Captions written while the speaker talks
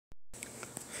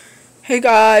Hey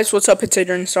guys, what's up? It's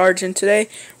Adrian Sargent. Today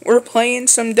we're playing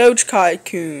some Doge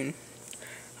tycoon.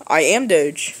 I am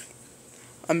Doge.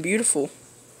 I'm beautiful.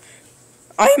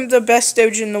 I am the best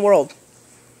Doge in the world.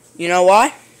 You know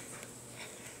why?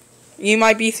 You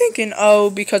might be thinking, oh,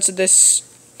 because of this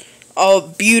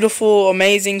beautiful,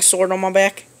 amazing sword on my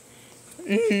back.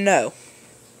 No.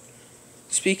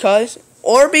 It's because of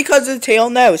the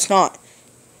tail. No, it's not.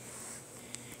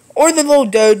 Or the little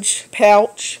Doge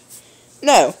pouch.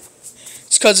 No.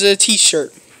 It's because of the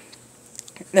t-shirt.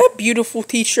 That beautiful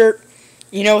t-shirt.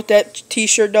 You know what that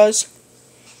t-shirt does?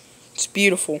 It's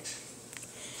beautiful.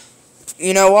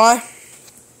 You know why?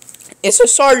 It's a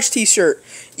Sarge t-shirt.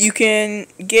 You can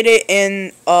get it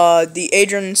in the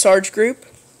Adrian Sarge group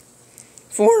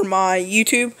for my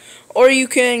YouTube. Or you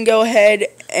can go ahead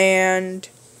and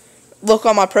look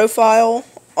on my profile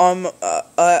on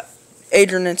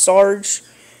Adrian and Sarge.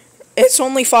 It's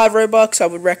only 5 Robux. I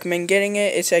would recommend getting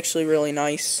it. It's actually really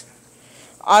nice.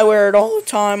 I wear it all the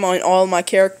time on all my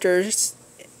characters.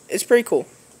 It's pretty cool.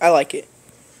 I like it.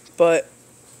 But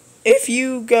if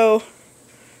you go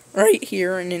right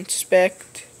here and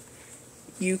inspect,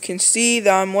 you can see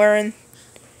that I'm wearing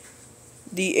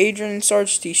the Adrian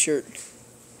Sarge t-shirt.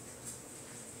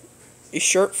 A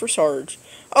shirt for Sarge.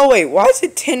 Oh wait, why is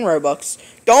it 10 Robux?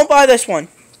 Don't buy this one.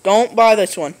 Don't buy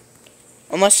this one.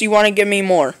 Unless you want to give me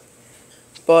more.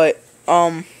 But,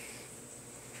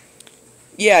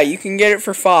 yeah, you can get it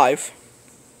for 5.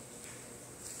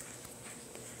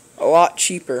 A lot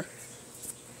cheaper.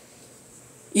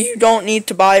 You don't need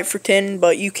to buy it for 10,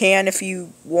 but you can if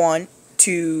you want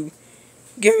to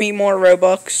give me more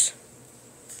Robux.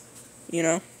 You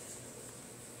know.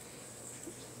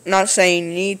 I'm not saying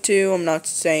you need to. I'm not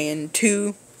saying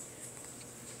to.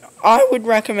 I would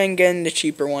recommend getting the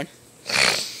cheaper one.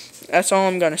 That's all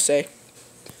I'm going to say.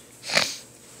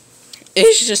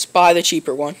 Is just buy the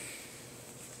cheaper one.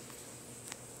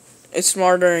 It's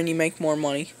smarter and you make more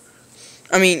money.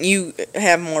 I mean, you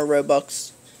have more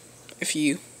Robux if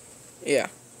you, yeah.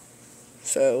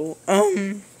 So,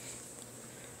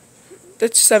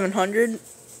 that's 700.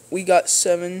 We got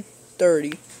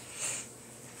 730.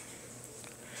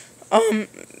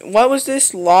 What was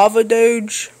this? Lava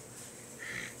Doge?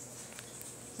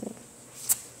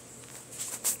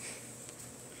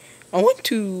 I want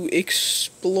to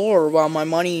explore while my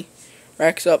money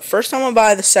racks up. First, I'm going to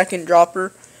buy the second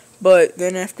dropper, but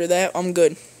then after that, I'm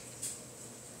good.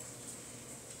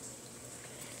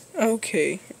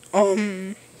 Okay, how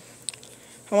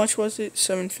much was it?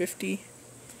 750.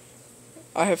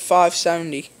 I have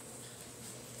 570.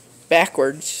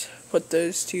 Backwards. Put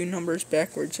those two numbers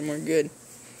backwards and we're good.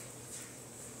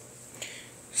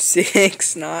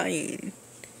 6-9.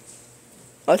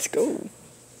 Let's go.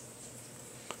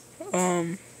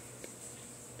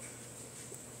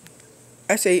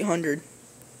 That's 800.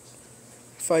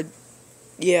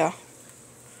 Yeah.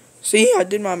 See, I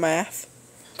did my math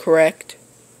correct.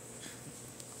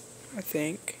 I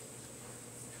think.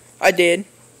 I did.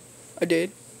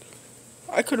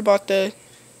 I could have bought the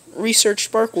Research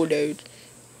Sparkle Doge.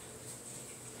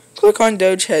 Click on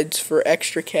Doge Heads for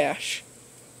extra cash.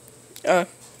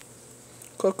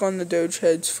 Click on the Doge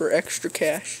Heads for extra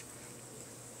cash.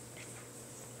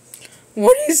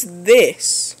 What is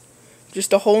this?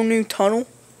 Just a whole new tunnel?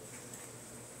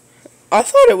 I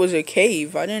thought it was a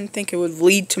cave. I didn't think it would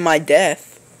lead to my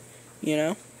death. You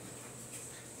know?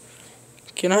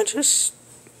 Can I just...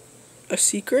 a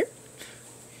secret?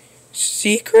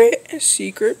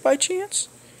 Secret by chance?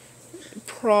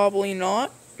 Probably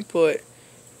not, but...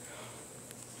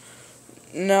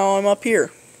 now I'm up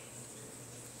here.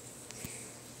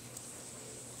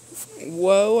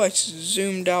 Whoa, I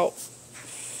zoomed out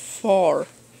far.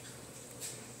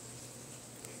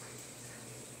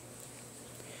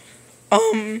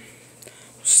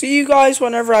 See you guys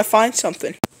whenever I find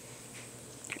something.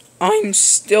 I'm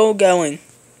still going.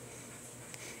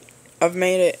 I've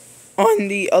made it on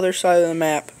the other side of the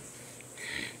map.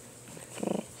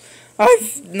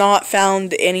 I've not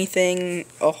found anything,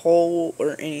 a hole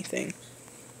or anything.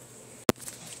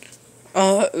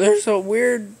 There's a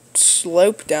weird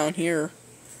slope down here.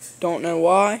 Don't know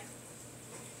why.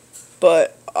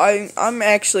 But I'm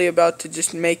actually about to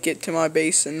just make it to my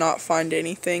base and not find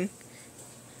anything.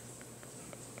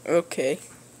 Okay.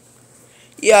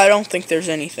 Yeah, I don't think there's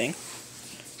anything.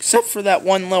 Except for that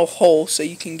one little hole so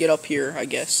you can get up here, I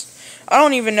guess. I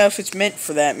don't even know if it's meant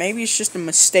for that. Maybe it's just a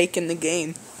mistake in the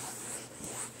game.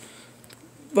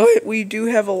 But we do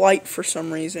have a light for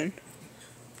some reason.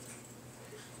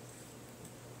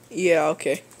 Yeah,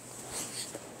 okay.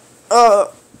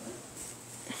 How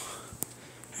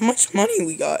much money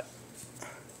we got?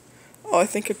 Oh, I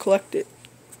think I collected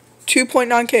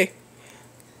 2.9k.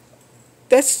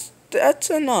 That's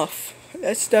enough.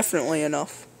 That's definitely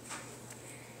enough.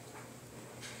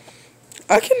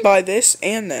 I can buy this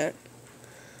and that.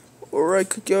 Or I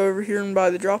could go over here and buy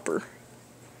the dropper.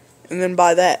 And then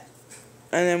buy that.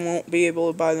 And then won't be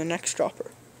able to buy the next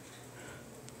dropper.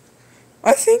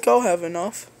 I think I'll have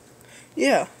enough.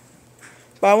 Yeah.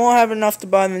 But I won't have enough to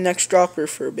buy the next dropper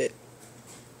for a bit.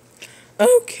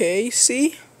 Okay,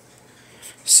 see?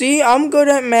 See, I'm good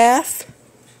at math.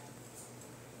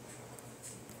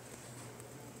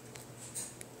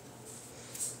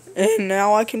 And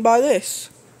now I can buy this.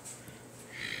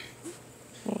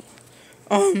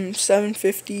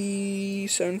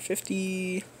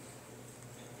 750.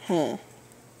 Huh.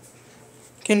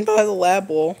 Can buy the lab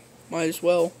wall. Might as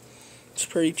well. It's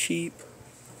pretty cheap.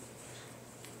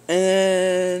 And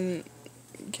then,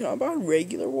 can I buy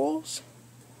regular walls?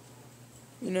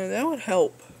 You know, that would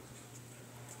help.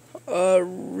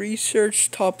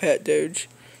 Research top hat Doge.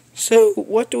 So,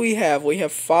 what do we have? We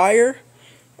have fire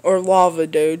or lava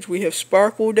Doge. We have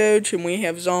sparkle Doge and we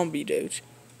have zombie Doge.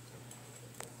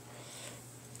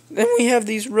 Then we have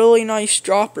these really nice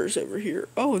droppers over here.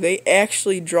 Oh, they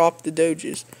actually drop the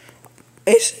Doges.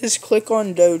 It says click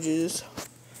on Doges.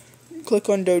 Click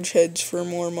on Doge heads for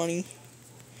more money.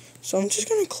 So I'm just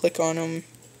going to click on them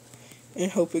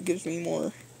and hope it gives me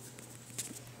more.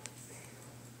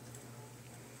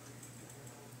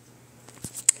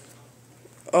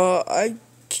 I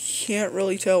can't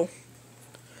really tell.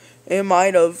 It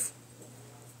might have.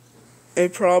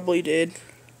 It probably did.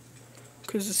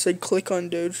 Because it said click on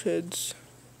Doge heads.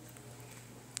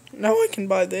 Now I can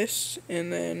buy this.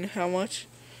 And then how much?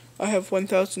 I have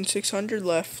 1,600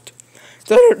 left.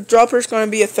 The dropper's going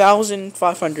to be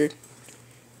 1,500.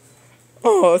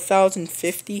 Oh,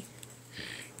 1,050.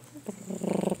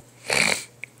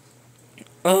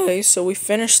 Okay, so we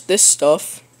finished this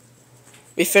stuff.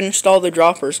 We finished all the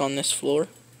droppers on this floor.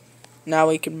 Now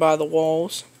we can buy the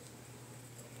walls.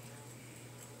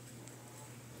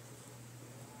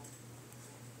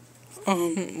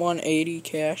 $180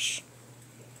 cash.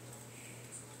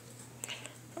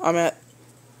 I'm at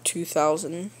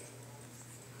 2,000.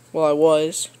 Well, I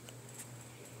was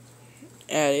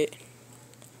at it.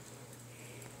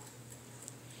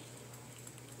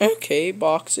 Okay,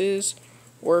 boxes,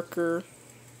 worker,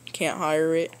 can't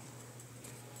hire it.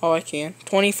 Oh, I can.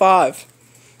 25.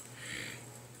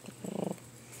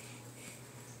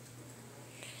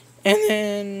 And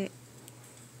then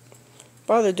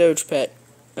buy the Doge pet.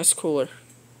 That's cooler.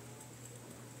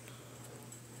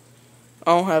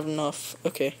 I don't have enough.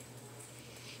 Okay.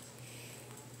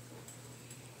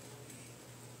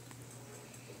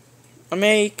 I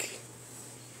make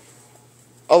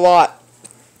a lot.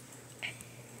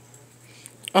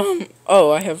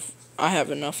 Oh, I have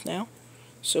enough now.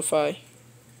 So if I...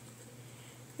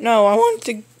 No, I want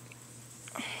to...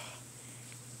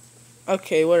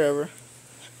 Okay, whatever.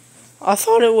 I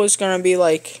thought it was gonna be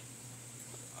like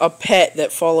a pet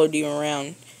that followed you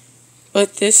around.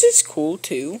 But this is cool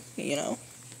too, you know.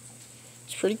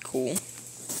 It's pretty cool.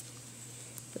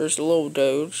 There's a little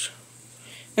Doge.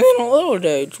 And then a little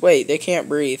Doge. Wait, they can't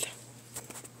breathe.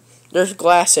 There's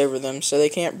glass over them, so they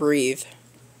can't breathe.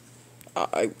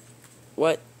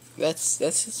 What? That's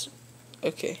just,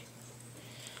 okay.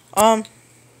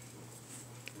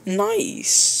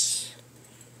 Nice.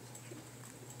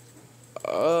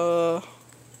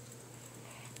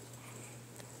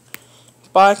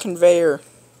 Buy conveyor.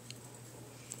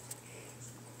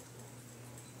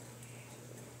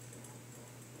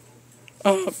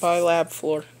 Buy lab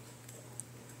floor.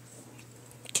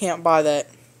 Can't buy that.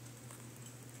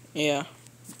 Yeah.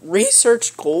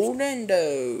 Research golden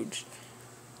Doge.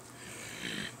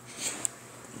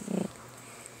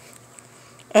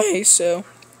 Okay, so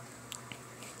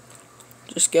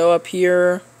just go up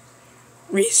here,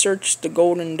 research the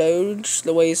golden Doge,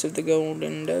 the ways of the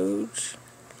golden Doge.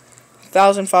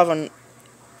 1,500,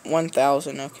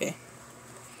 1,000, okay.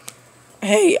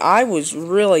 Hey, I was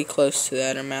really close to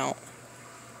that amount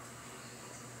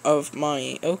of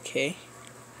money, okay.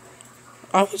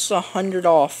 I was 100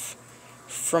 off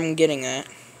from getting that.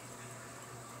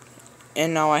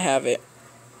 And now I have it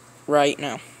right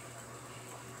now.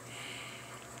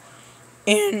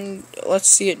 And let's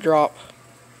see it drop.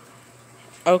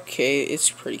 Okay, it's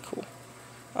pretty cool.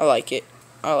 I like it.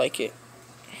 I like it.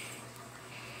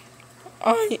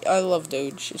 I love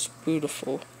Doge. It's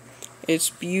beautiful. It's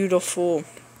beautiful.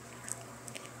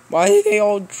 Why do they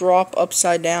all drop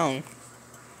upside down?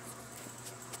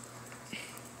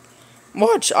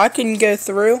 Watch, I can go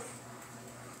through.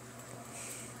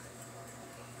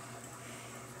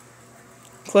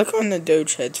 Click on the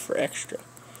Doge heads for extra.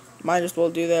 Might as well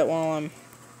do that while I'm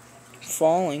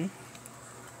falling.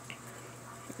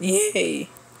 Yay!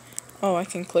 Oh, I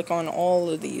can click on all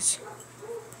of these.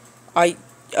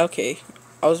 Okay.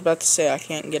 I was about to say I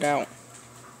can't get out.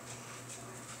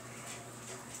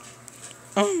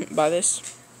 Buy this.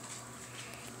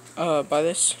 Buy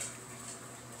this.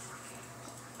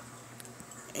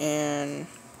 And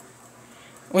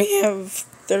we have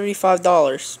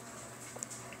 $35.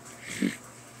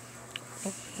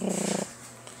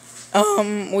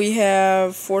 We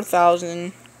have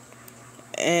 4,000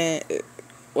 and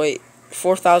wait,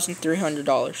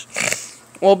 $4,300.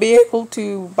 We'll be able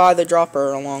to buy the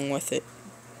dropper along with it.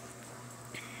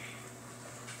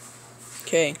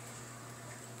 Okay.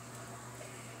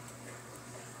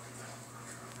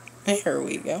 There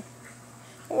we go.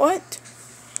 What?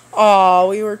 Aw,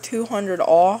 we were 200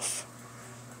 off.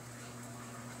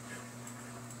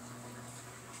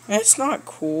 That's not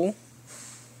cool.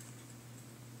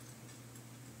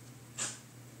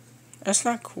 That's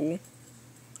not cool.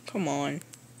 Come on.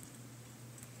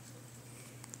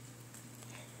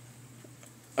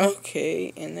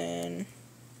 Okay, and then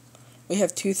we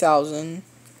have 2,000.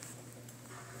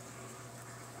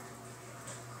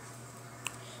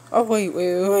 Oh,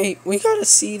 wait. We gotta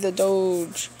see the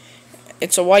Doge.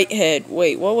 It's a whitehead.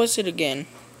 Wait, what was it again?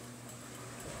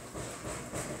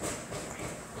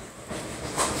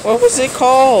 What was it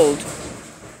called?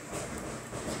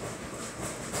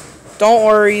 Don't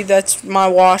worry, that's my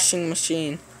washing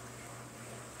machine.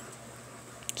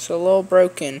 It's a little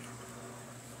broken.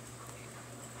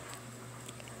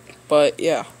 But,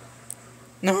 yeah.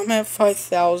 Now I'm at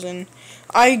 5,000.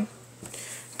 I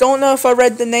don't know if I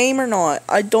read the name or not.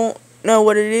 I don't know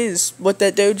what it is. What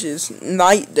that Doge is.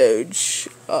 Night Doge.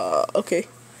 Okay.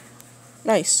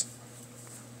 Nice.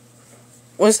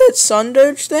 Was that Sun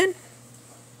Doge then?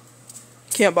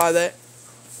 Can't buy that.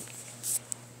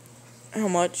 How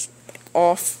much?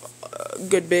 Off a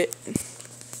good bit.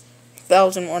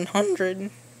 1,100.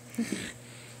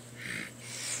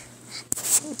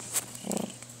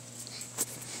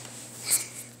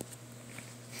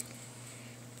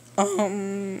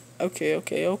 Okay,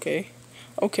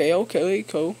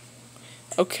 cool.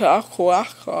 Okay.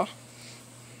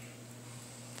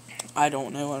 I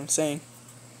don't know what I'm saying.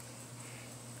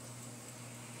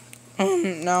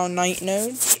 Now Night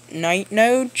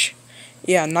Doge?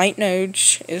 Yeah, Night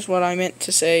Doge is what I meant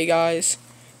to say, guys.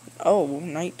 Oh,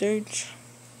 Night Doge?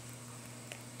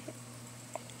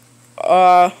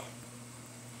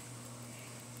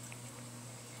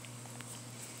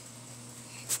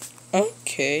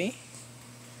 Okay.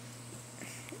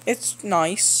 It's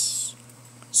nice.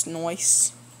 It's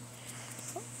nice.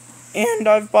 And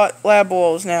I've bought lab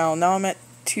oils now. Now I'm at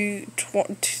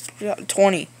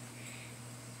 220.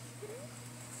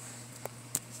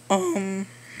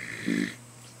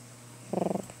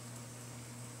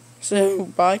 So,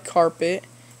 buy carpet,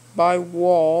 buy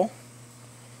wall,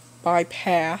 buy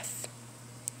path,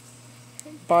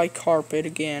 buy carpet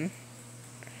again.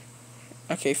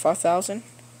 Okay, 5,000.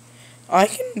 I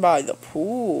can buy the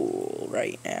pool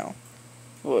right now.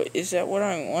 What, is that what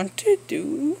I want to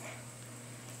do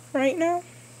right now?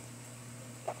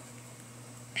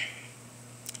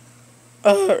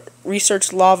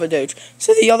 Research lava Doge.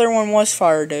 So the other one was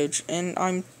fire Doge, and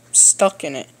I'm stuck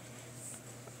in it.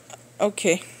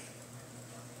 Okay.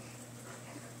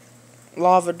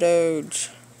 Lava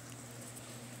Doge.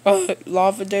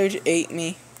 Lava Doge ate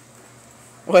me.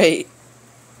 Wait.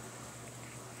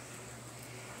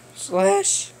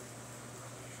 Slash.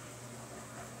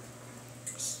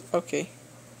 Okay.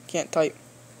 Can't type.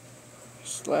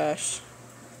 Slash.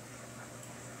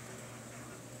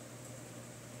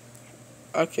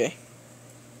 Okay.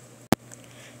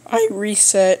 I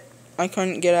reset. I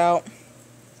couldn't get out.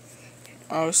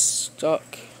 I was stuck.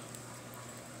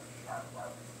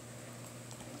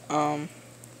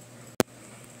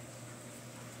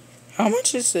 How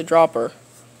much is the dropper?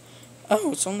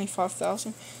 Oh, it's only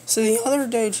 5,000. So the other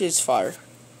Doge is fire.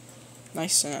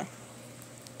 Nice to know.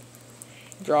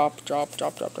 Drop.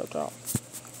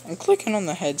 I'm clicking on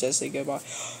the heads as they go by.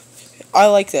 I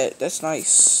like that. That's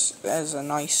nice. That is a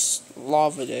nice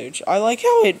lava Doge. I like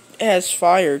how it has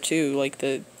fire too. Like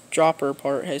the dropper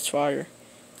part has fire.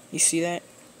 You see that?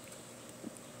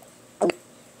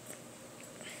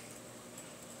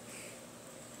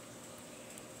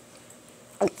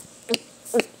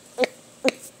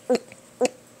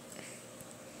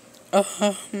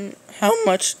 How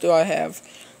much do I have?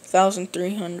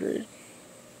 1,300.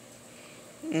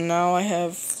 Now I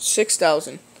have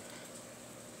 6,000.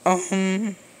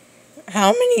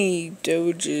 How many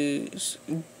Doges,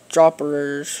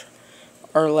 droppers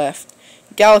are left?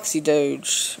 Galaxy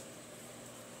Doge.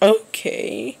 Oh,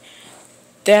 Okay.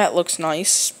 That looks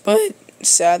nice, but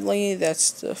sadly,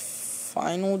 that's the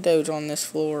final Doge on this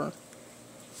floor.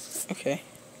 Okay.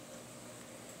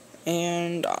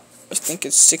 And I think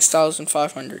it's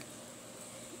 6,500.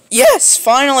 Yes!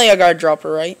 Finally I got a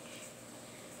dropper right.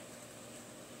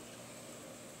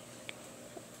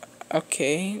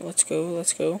 Okay, let's go,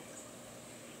 let's go.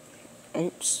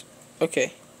 Oops.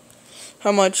 Okay.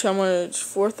 How much?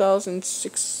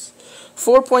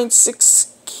 4.6K.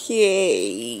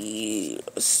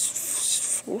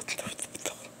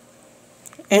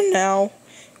 And now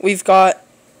we've got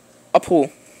a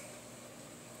pool.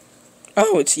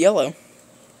 Oh, it's yellow.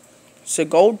 It's a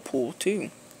gold pool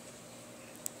too.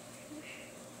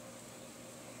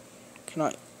 Can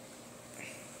I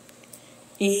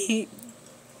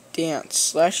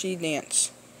dance /E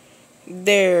dance?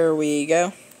 There we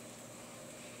go.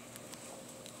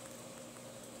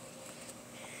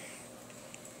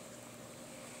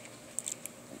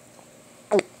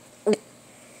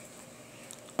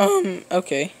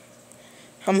 Okay.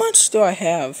 How much do I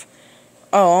have?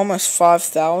 Oh, almost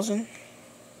 5,000.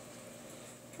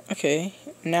 Okay,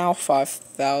 now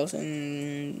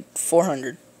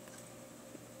 5,400.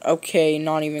 Okay,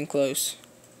 not even close.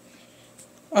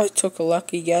 I took a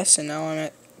lucky guess and now I'm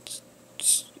at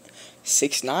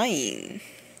 6,900.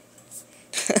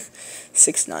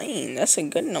 6,900. That's a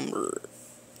good number.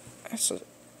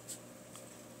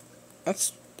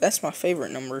 That's my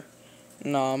favorite number.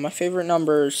 No, my favorite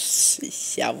number is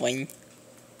 7.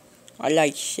 I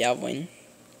like 7.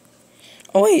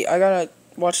 Oh wait, I gotta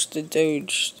watch the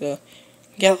Doge, the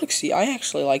Galaxy. I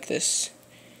actually like this.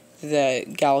 The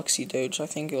Galaxy Doge. I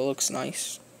think it looks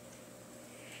nice.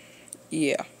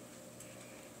 Yeah.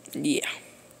 Yeah.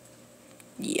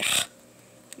 Yeah.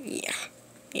 Yeah.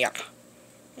 Yeah.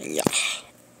 Yeah.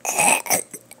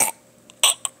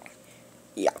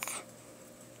 Yeah.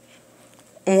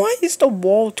 Why is the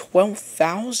wall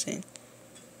 12,000?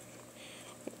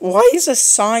 Why is a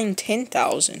sign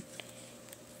 10,000?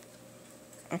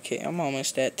 Okay, I'm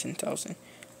almost at 10,000.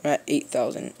 I'm at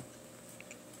 8,000.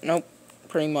 Nope,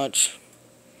 pretty much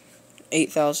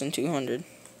 8,200.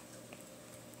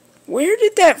 Where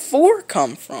did that 4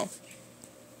 come from?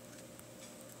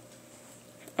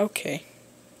 Okay.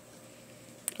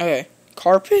 Okay,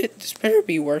 carpet. This better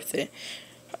be worth it.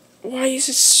 Why is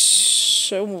it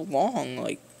so long?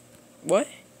 Like, what?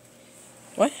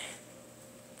 What?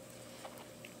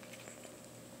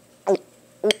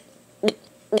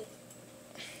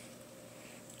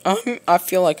 I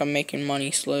feel like I'm making money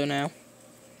slow now.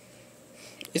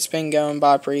 It's been going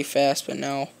by pretty fast, but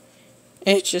now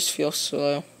it just feels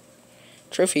slow.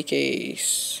 Trophy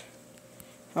case.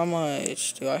 How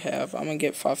much do I have? I'm gonna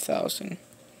get 5,000.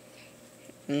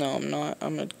 No, I'm not.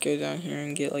 I'm gonna go down here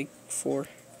and get like 4.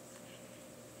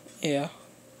 Yeah.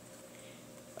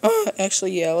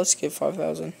 Actually, yeah, let's get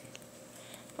 5,000.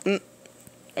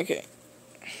 Okay.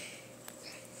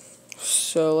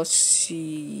 So, let's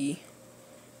see.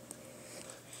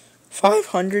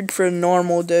 500 for a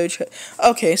normal Doge.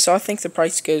 Okay, so I think the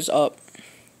price goes up.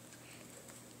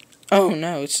 Oh,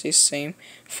 no, it's the same.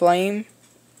 Flame,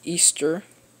 Easter,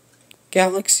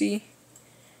 Galaxy,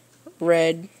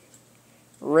 Red,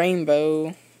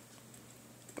 Rainbow,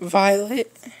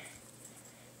 Violet,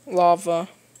 Lava,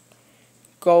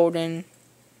 Golden,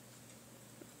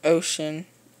 Ocean,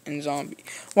 and Zombie.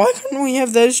 Why couldn't we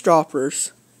have those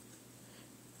droppers?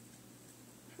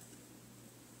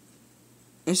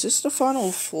 Is this the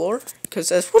final floor? Because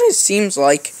that's what it seems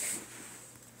like.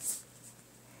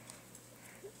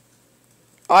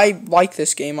 I like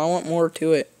this game. I want more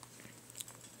to it.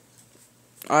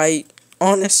 I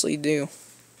honestly do.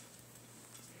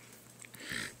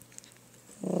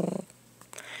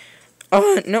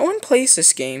 No one plays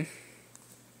this game,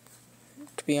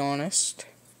 to be honest.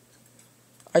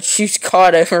 I choose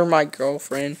COD over my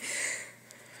girlfriend.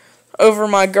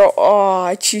 Oh,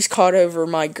 I choose COD over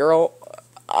my girl.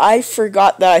 I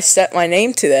forgot that I set my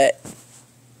name to that.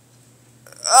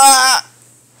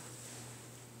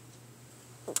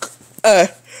 Oh,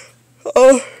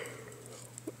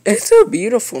 it's a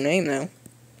beautiful name, though.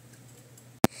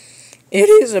 It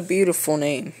is a beautiful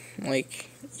name. Like,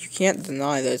 you can't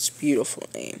deny that it's a beautiful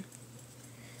name.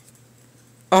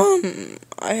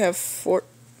 I have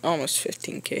almost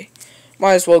 15K.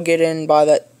 Might as well get in by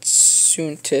that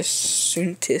Soontist.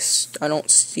 I don't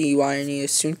see why I need a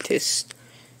Soontist.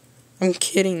 I'm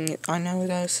kidding. I know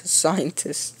that's a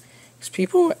scientist. Because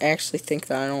people actually think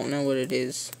that I don't know what it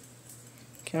is.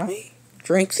 Can I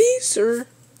drink these, or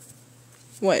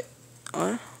what?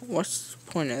 What's the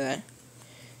point of that?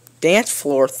 Dance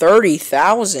floor,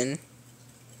 30,000.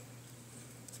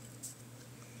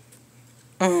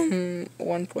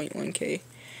 1.1k.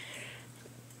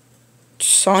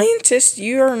 Scientist,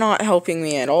 you are not helping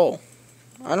me at all.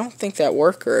 I don't think that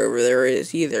worker over there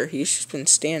is either. He's just been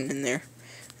standing there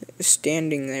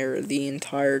the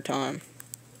entire time.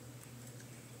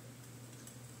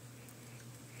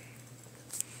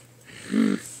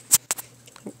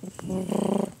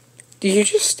 Did you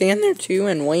just stand there too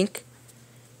and wink?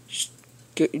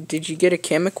 Did you get a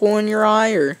chemical in your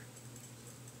eye, or...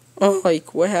 Oh,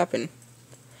 like, what happened?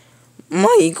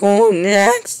 Michael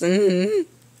Jackson!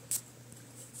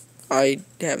 I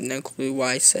have no clue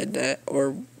why I said that,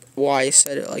 or why I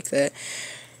said it like that.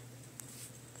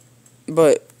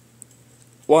 But,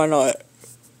 why not?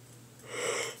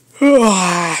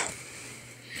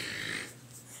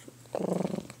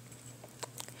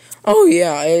 Oh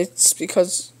yeah, it's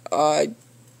because I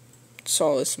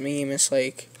saw this meme. It's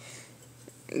like,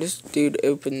 this dude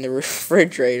opened the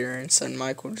refrigerator and said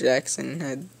Michael Jackson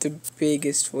had the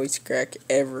biggest voice crack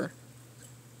ever.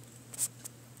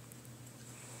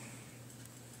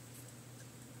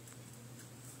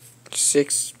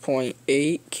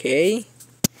 $6.8K?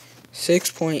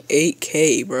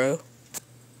 6.8K, bro.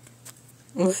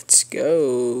 Let's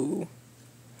go.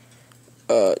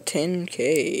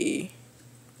 10K.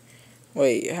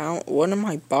 Wait, what am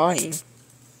I buying?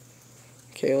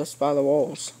 Okay, let's buy the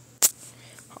walls.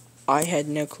 I had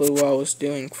no clue what I was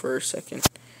doing for a second.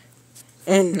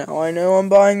 And now I know I'm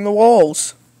buying the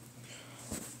walls.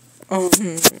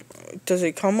 Does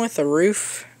it come with a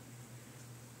roof?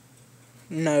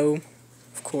 No,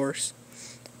 of course.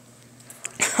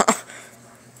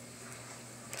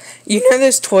 You know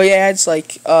those toy ads,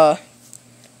 like,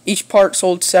 each part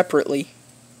sold separately?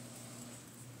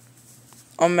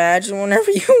 Imagine whenever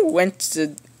you went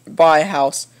to buy a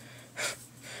house,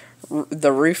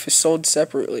 the roof is sold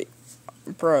separately.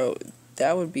 Bro,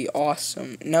 that would be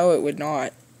awesome. No, it would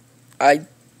not.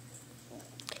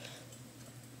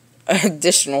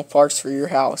 Additional parts for your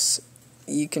house.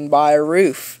 You can buy a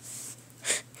roof.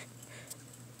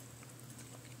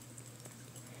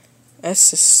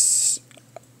 That's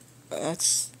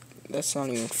not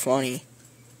even funny.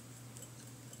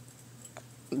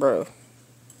 Bro.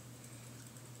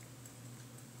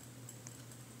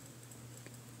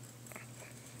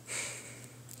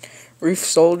 Roof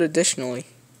sold additionally.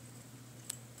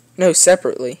 No,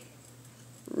 separately.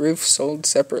 Roof sold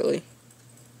separately.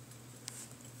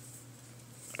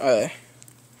 I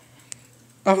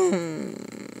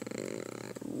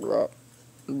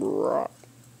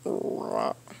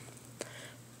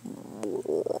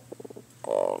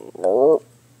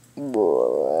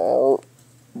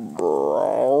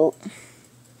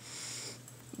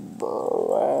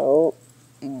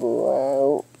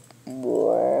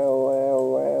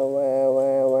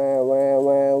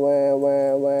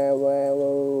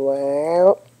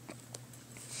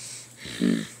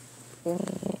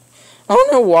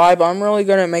don't know why, but I'm really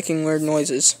good at making weird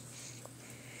noises.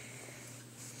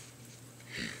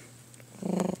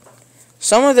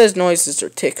 Some of those noises are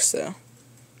ticks, though.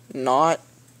 Not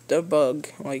the bug.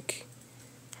 Like,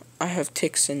 I have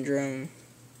tick syndrome.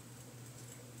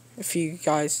 If you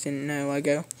guys didn't know, I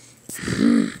go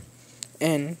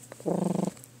and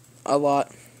a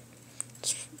lot.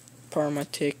 It's part of my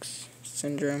tick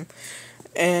syndrome.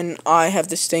 And I have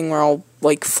this thing where I'll,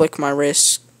 like, flick my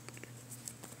wrist.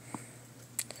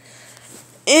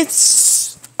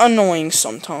 It's annoying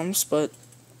sometimes, but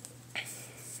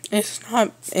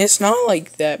it's not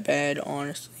like that bad,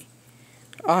 honestly.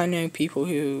 I know people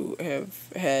who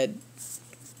have had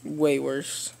way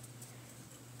worse,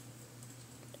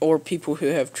 or people who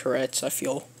have Tourette's. I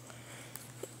feel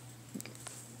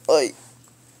like,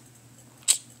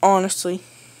 honestly,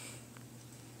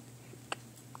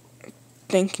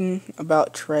 thinking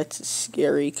about Tourette's is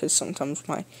scary because sometimes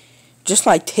my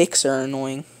ticks are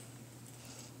annoying.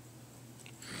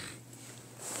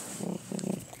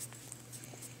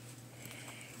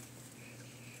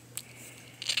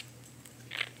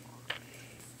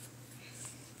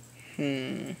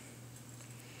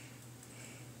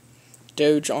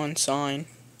 Doge on sign.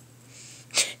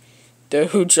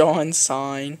 Doge on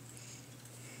sign.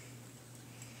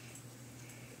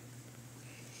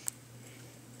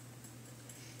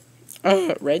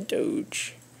 Red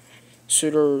Doge.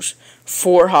 So there's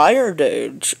 4 higher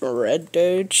Doge. Red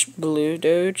Doge, blue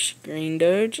Doge, green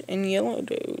Doge, and yellow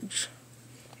Doge.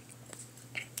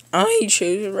 I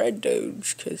chose red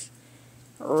Doge because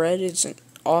red is an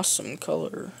awesome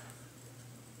color.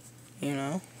 You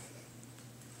know?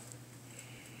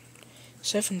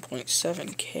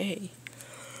 7.7K.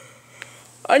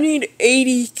 I need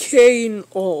 80K in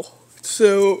all.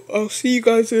 So, I'll see you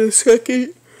guys in a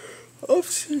second. I'm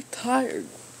so tired.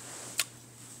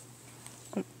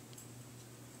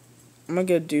 I'm gonna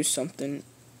go do something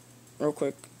real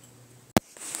quick.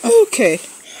 Okay,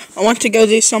 I went to go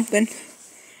do something,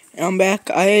 and I'm back.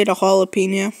 I ate a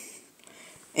jalapeno,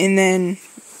 and then,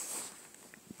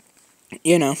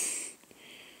 you know,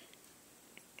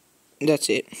 that's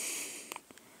it.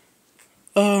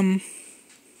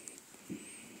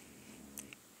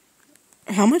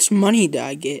 How much money did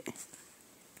I get?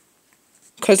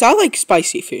 Because I like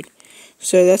spicy food.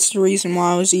 So that's the reason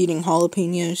why I was eating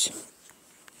jalapenos.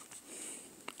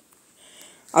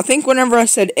 I think whenever I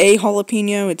said a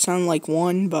jalapeno, it sounded like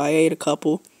one, but I ate a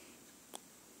couple.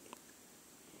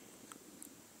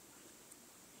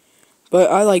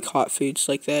 But I like hot foods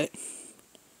like that.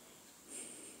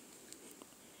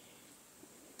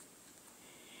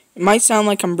 It might sound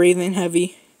like I'm breathing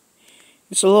heavy.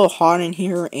 It's a little hot in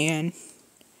here, and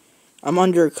I'm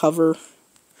under a cover.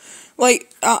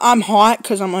 Like, I'm hot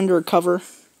because I'm under a cover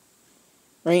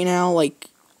right now. Like,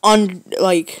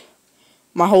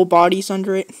 my whole body's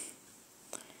under it.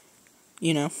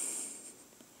 You know.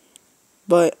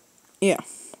 But, yeah.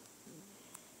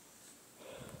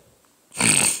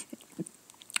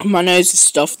 My nose is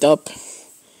stuffed up.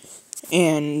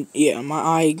 And, yeah, my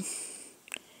eye.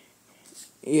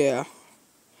 Yeah.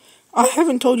 I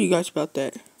haven't told you guys about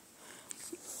that.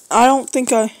 I don't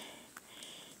think I...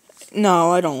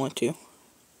 No, I don't want to.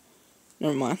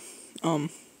 Never mind.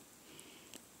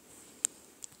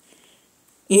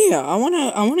 Yeah, I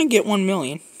wanna get $1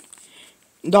 million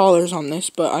on this,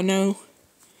 but I know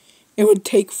it would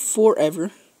take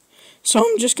forever. So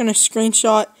I'm just gonna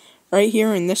screenshot right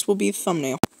here, and this will be the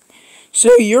thumbnail.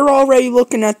 So you're already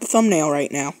looking at the thumbnail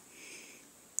right now.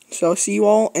 So I'll see you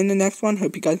all in the next one.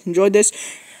 Hope you guys enjoyed this.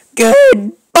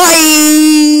 Goodbye!